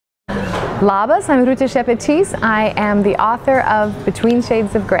Labas, I'm Ruta Sepetys. I am the author of Between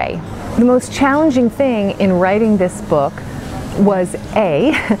Shades of Grey. The most challenging thing in writing this book was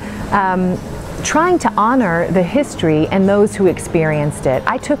trying to honor the history and those who experienced it.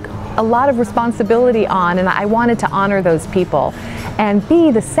 I took a lot of responsibility on, and I wanted to honor those people. And B,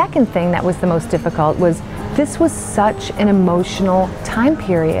 the second thing that was the most difficult was this was such an emotional time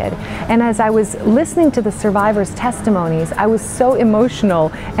period. And as I was listening to the survivors' testimonies, I was so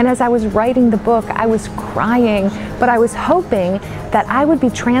emotional. And as I was writing the book, I was crying, but I was hoping that I would be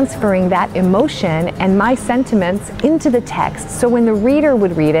transferring that emotion and my sentiments into the text, so when the reader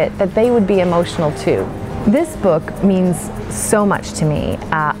would read it, that they would be emotional too. This book means so much to me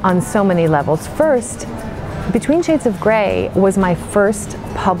on so many levels. First, Between Shades of Grey was my first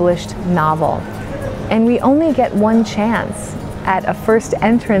published novel. And we only get one chance at a first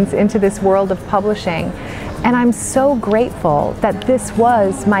entrance into this world of publishing. And I'm so grateful that this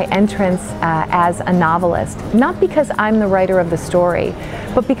was my entrance as a novelist. Not because I'm the writer of the story,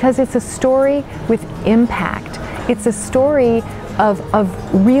 but because it's a story with impact. It's a story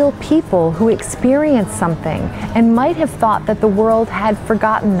of real people who experienced something and might have thought that the world had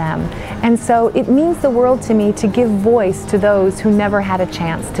forgotten them. And so it means the world to me to give voice to those who never had a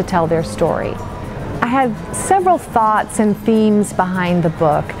chance to tell their story. I had several thoughts and themes behind the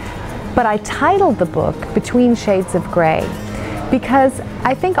book, but I titled the book Between Shades of Grey because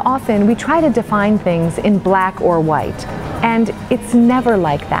I think often we try to define things in black or white, and it's never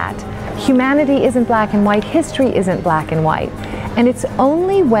like that. Humanity isn't black and white, history isn't black and white, and it's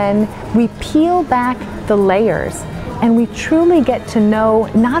only when we peel back the layers and we truly get to know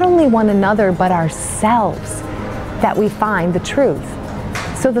not only one another but ourselves that we find the truth.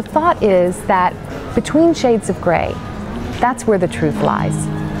 So the thought is that Between Shades of Grey, that's where the truth lies.